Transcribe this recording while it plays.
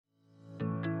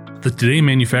The Today in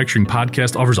Manufacturing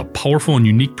podcast offers a powerful and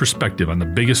unique perspective on the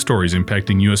biggest stories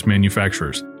impacting U.S.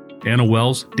 manufacturers. Anna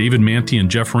Wells, David Manti,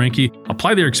 and Jeff Ranke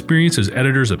apply their experience as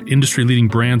editors of industry-leading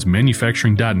brands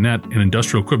Manufacturing.net and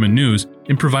Industrial Equipment News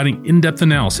in providing in-depth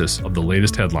analysis of the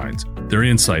latest headlines. Their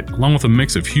insight, along with a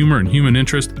mix of humor and human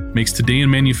interest, makes Today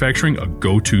in Manufacturing a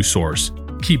go-to source.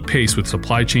 Keep pace with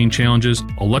supply chain challenges,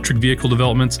 electric vehicle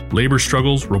developments, labor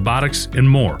struggles, robotics, and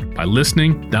more by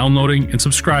listening, downloading, and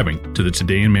subscribing to the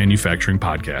Today in Manufacturing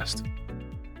podcast.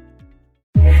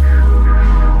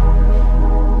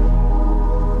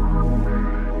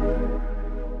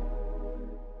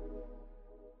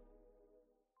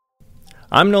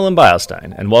 I'm Nolan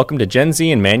Beilstein, and welcome to Gen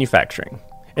Z in Manufacturing.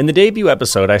 In the debut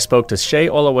episode, I spoke to Shea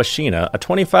Olawashina, a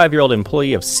 25-year-old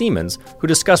employee of Siemens, who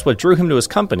discussed what drew him to his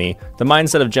company, the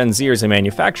mindset of Gen Zers in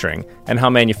manufacturing, and how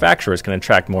manufacturers can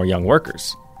attract more young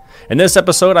workers. In this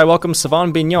episode, I welcome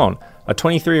Savon Bignon, a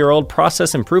 23-year-old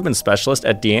process improvement specialist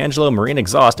at D'Angelo Marine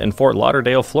Exhaust in Fort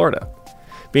Lauderdale, Florida.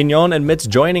 Bignon admits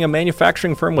joining a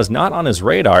manufacturing firm was not on his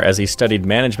radar as he studied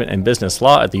management and business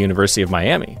law at the University of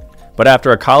Miami. But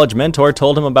after a college mentor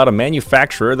told him about a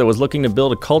manufacturer that was looking to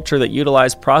build a culture that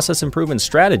utilized process improvement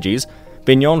strategies,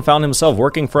 Bignon found himself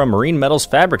working for a marine metals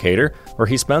fabricator where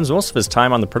he spends most of his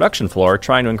time on the production floor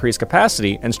trying to increase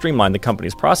capacity and streamline the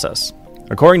company's process.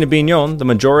 According to Bignon, the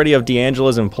majority of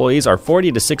D'Angelo's employees are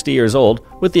 40 to 60 years old,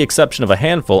 with the exception of a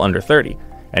handful under 30,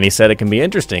 and he said it can be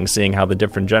interesting seeing how the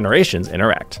different generations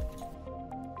interact.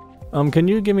 Can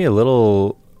you give me a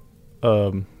little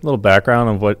background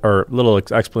of little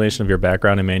explanation of your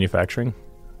background in manufacturing?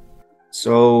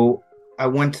 So I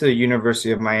went to the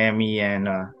University of Miami and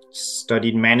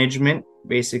studied management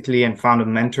basically, and found a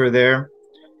mentor there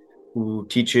who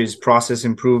teaches process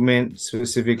improvement,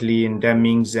 specifically in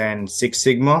Demings and Six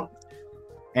Sigma.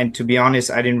 And to be honest,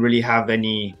 I didn't really have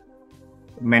any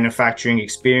manufacturing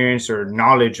experience or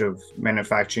knowledge of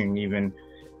manufacturing.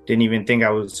 Didn't even think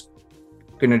I was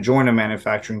going to join a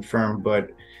manufacturing firm, but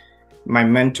my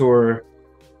mentor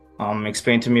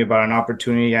explained to me about an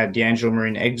opportunity at D'Angelo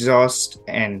Marine Exhaust,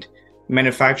 and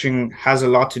manufacturing has a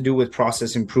lot to do with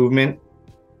process improvement.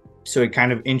 So it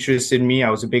kind of interested me. I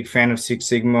was a big fan of Six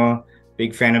Sigma,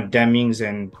 big fan of Demings,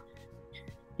 and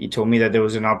he told me that there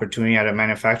was an opportunity at a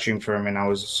manufacturing firm, and I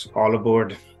was all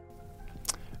aboard.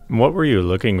 What were you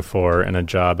looking for in a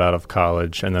job out of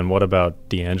college? And then what about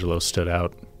D'Angelo stood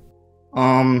out?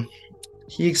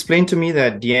 He explained to me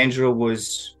that D'Angelo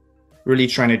was really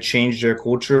trying to change their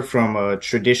culture from a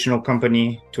traditional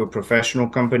company to a professional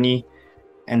company.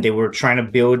 And they were trying to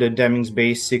build a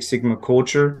Demings-based Six Sigma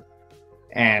culture.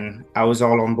 And I was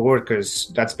all on board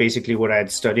because that's basically what I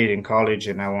had studied in college,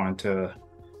 and I wanted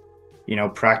to,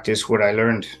 practice what I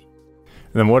learned.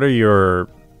 And then what are your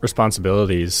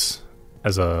responsibilities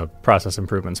as a process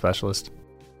improvement specialist?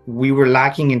 We were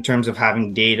lacking in terms of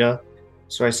having data.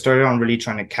 So I started on really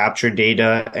trying to capture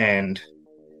data and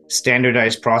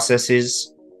standardize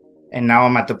processes. And now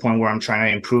I'm at the point where I'm trying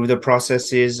to improve the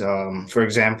processes. For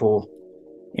example,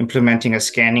 implementing a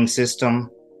scanning system.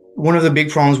 One of the big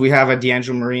problems we have at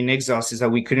D'Angelo Marine Exhaust is that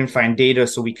we couldn't find data,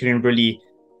 so we couldn't really...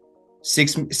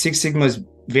 Six Sigma is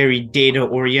very data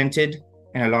oriented,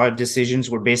 and a lot of decisions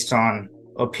were based on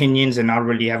opinions and not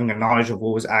really having a knowledge of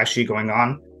what was actually going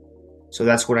on. So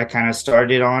that's what I kind of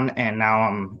started on, and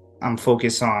now I'm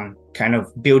focused on kind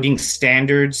of building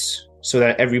standards so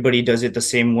that everybody does it the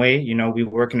same way. We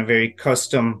work in a very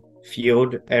custom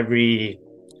field. Every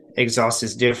exhaust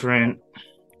is different.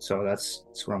 So that's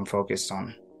what I'm focused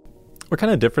on. What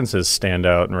kind of differences stand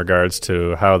out in regards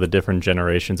to how the different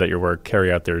generations at your work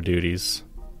carry out their duties?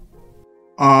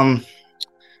 Well,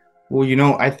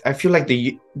 I feel like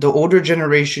the older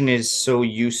generation is so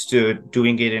used to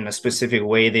doing it in a specific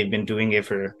way. They've been doing it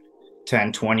for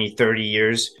 10, 20, 30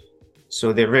 years.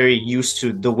 So they're very used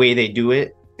to the way they do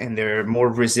it, and they're more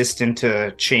resistant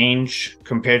to change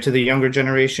compared to the younger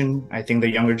generation. I think the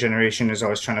younger generation is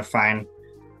always trying to find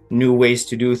new ways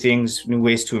to do things, new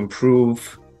ways to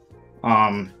improve,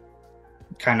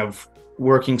 kind of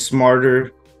working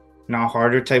smarter, not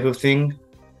harder type of thing.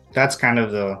 That's kind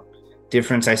of the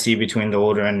difference I see between the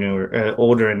older and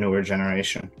newer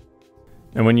generation.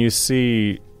 And when you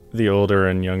see the older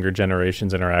and younger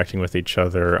generations interacting with each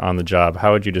other on the job,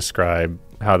 how would you describe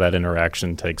how that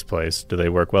interaction takes place? Do they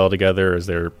work well together? Is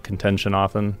there contention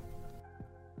often?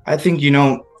 I think,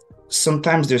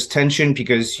 sometimes there's tension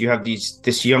because you have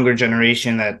this younger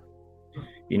generation that,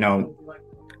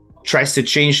 tries to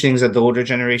change things that the older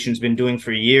generation's been doing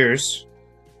for years.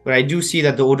 But I do see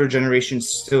that the older generation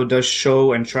still does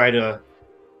show and try to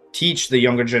teach the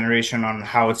younger generation on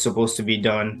how it's supposed to be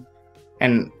done.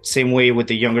 And same way with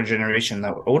the younger generation,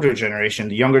 the older generation.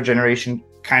 The younger generation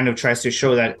kind of tries to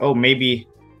show that, oh, maybe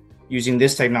using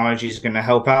this technology is going to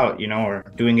help out, or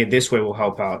doing it this way will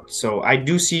help out. So I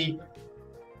do see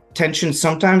tension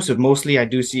sometimes, but mostly I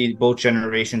do see both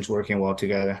generations working well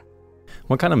together.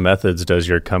 What kind of methods does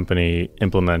your company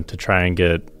implement to try and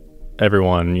get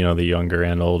everyone, the younger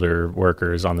and older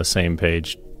workers on the same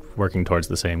page, working towards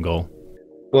the same goal?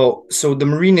 Well, so the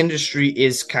marine industry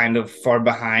is kind of far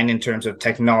behind in terms of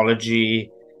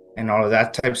technology and all of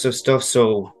that types of stuff.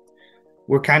 So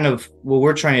what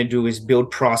we're trying to do is build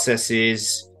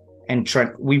processes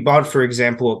we bought, for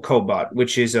example, a Cobot,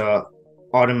 which is a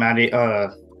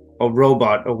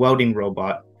robot, a welding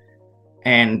robot.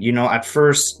 And, at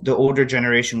first the older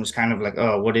generation was kind of like,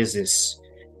 oh, what is this?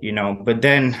 But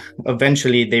then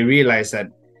eventually they realized that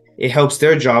it helps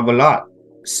their job a lot.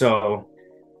 So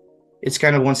it's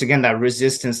kind of, once again, that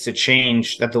resistance to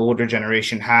change that the older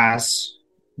generation has.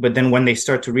 But then when they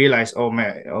start to realize,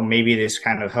 maybe this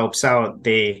kind of helps out,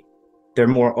 they're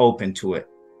more open to it.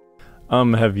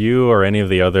 Have you or any of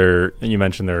the other, you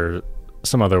mentioned there are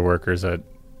some other workers at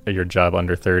your job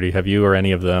under 30, have you or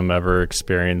any of them ever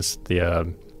experienced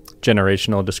the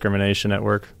generational discrimination at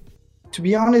work? To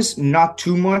be honest, not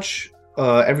too much.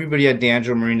 Everybody at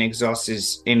D'Angelo Marine Exhaust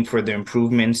is in for the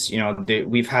improvements.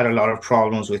 We've had a lot of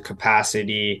problems with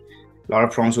capacity, a lot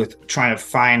of problems with trying to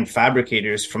find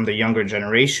fabricators from the younger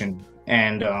generation.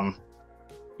 And,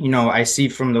 I see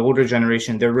from the older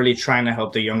generation, they're really trying to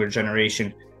help the younger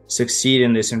generation succeed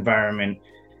in this environment.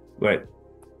 But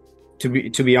to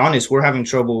be honest, we're having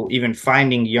trouble even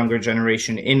finding younger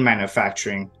generation in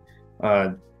manufacturing.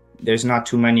 There's not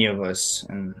too many of us.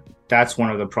 And that's one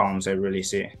of the problems I really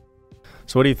see.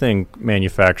 So what do you think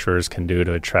manufacturers can do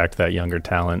to attract that younger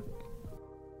talent?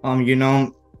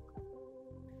 I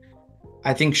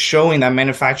think showing that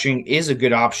manufacturing is a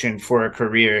good option for a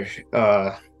career.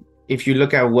 If you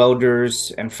look at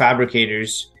welders and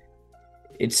fabricators,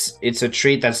 it's a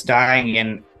trait that's dying.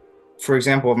 And for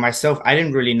example, myself, I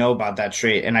didn't really know about that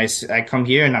trait. And I come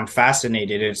here and I'm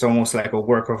fascinated. It's almost like a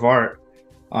work of art.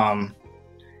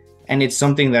 And it's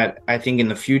something that I think in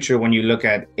the future, when you look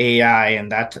at AI and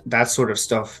that sort of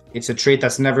stuff, it's a trait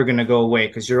that's never going to go away,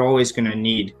 because you're always going to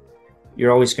need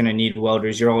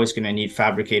welders. You're always going to need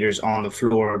fabricators on the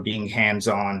floor being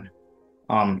hands-on.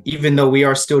 Even though we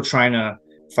are still trying to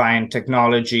find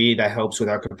technology that helps with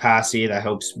our capacity, that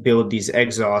helps build these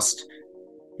exhausts,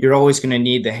 you're always going to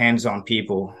need the hands-on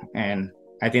people. And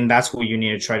I think that's what you need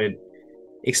to try to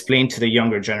explain to the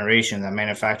younger generation, that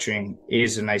manufacturing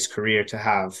is a nice career to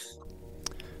have.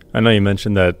 I know you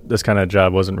mentioned that this kind of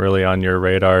job wasn't really on your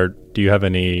radar. Do you have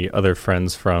any other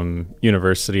friends from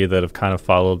university that have kind of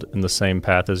followed in the same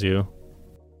path as you?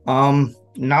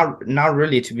 Not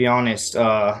really, to be honest.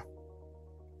 The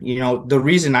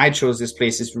reason I chose this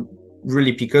place is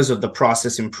really because of the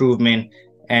process improvement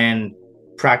and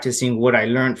practicing what I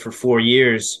learned for 4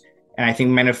 years. And I think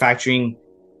manufacturing,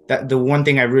 that the one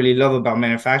thing I really love about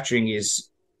manufacturing is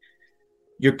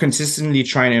you're consistently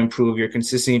trying to improve. You're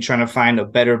consistently trying to find a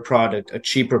better product, a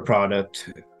cheaper product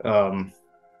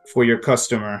for your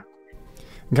customer.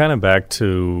 Kind of back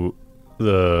to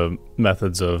the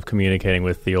methods of communicating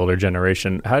with the older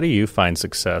generation. How do you find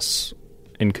success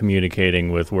in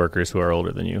communicating with workers who are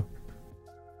older than you?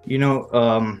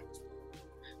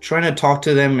 Trying to talk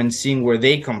to them and seeing where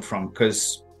they come from,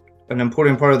 because an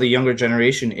important part of the younger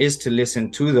generation is to listen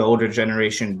to the older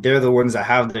generation. They're the ones that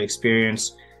have the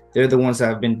experience. They're the ones that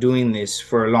have been doing this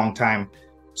for a long time.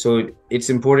 So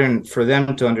it's important for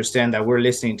them to understand that we're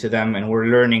listening to them and we're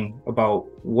learning about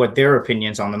what their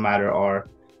opinions on the matter are,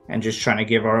 and just trying to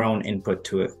give our own input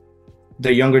to it.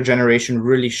 The younger generation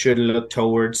really should look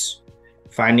towards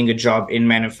finding a job in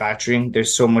manufacturing.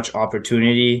 There's so much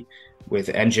opportunity with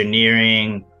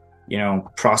engineering,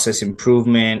 process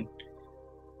improvement,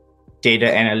 data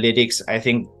analytics. I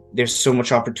think there's so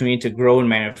much opportunity to grow in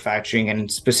manufacturing, and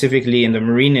specifically in the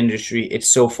marine industry, it's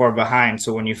so far behind.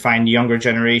 So when you find younger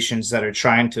generations that are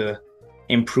trying to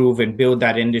improve and build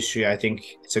that industry, I think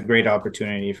it's a great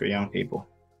opportunity for young people.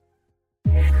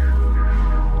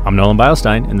 I'm Nolan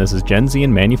Beilstein, and this is Gen Z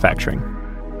in Manufacturing.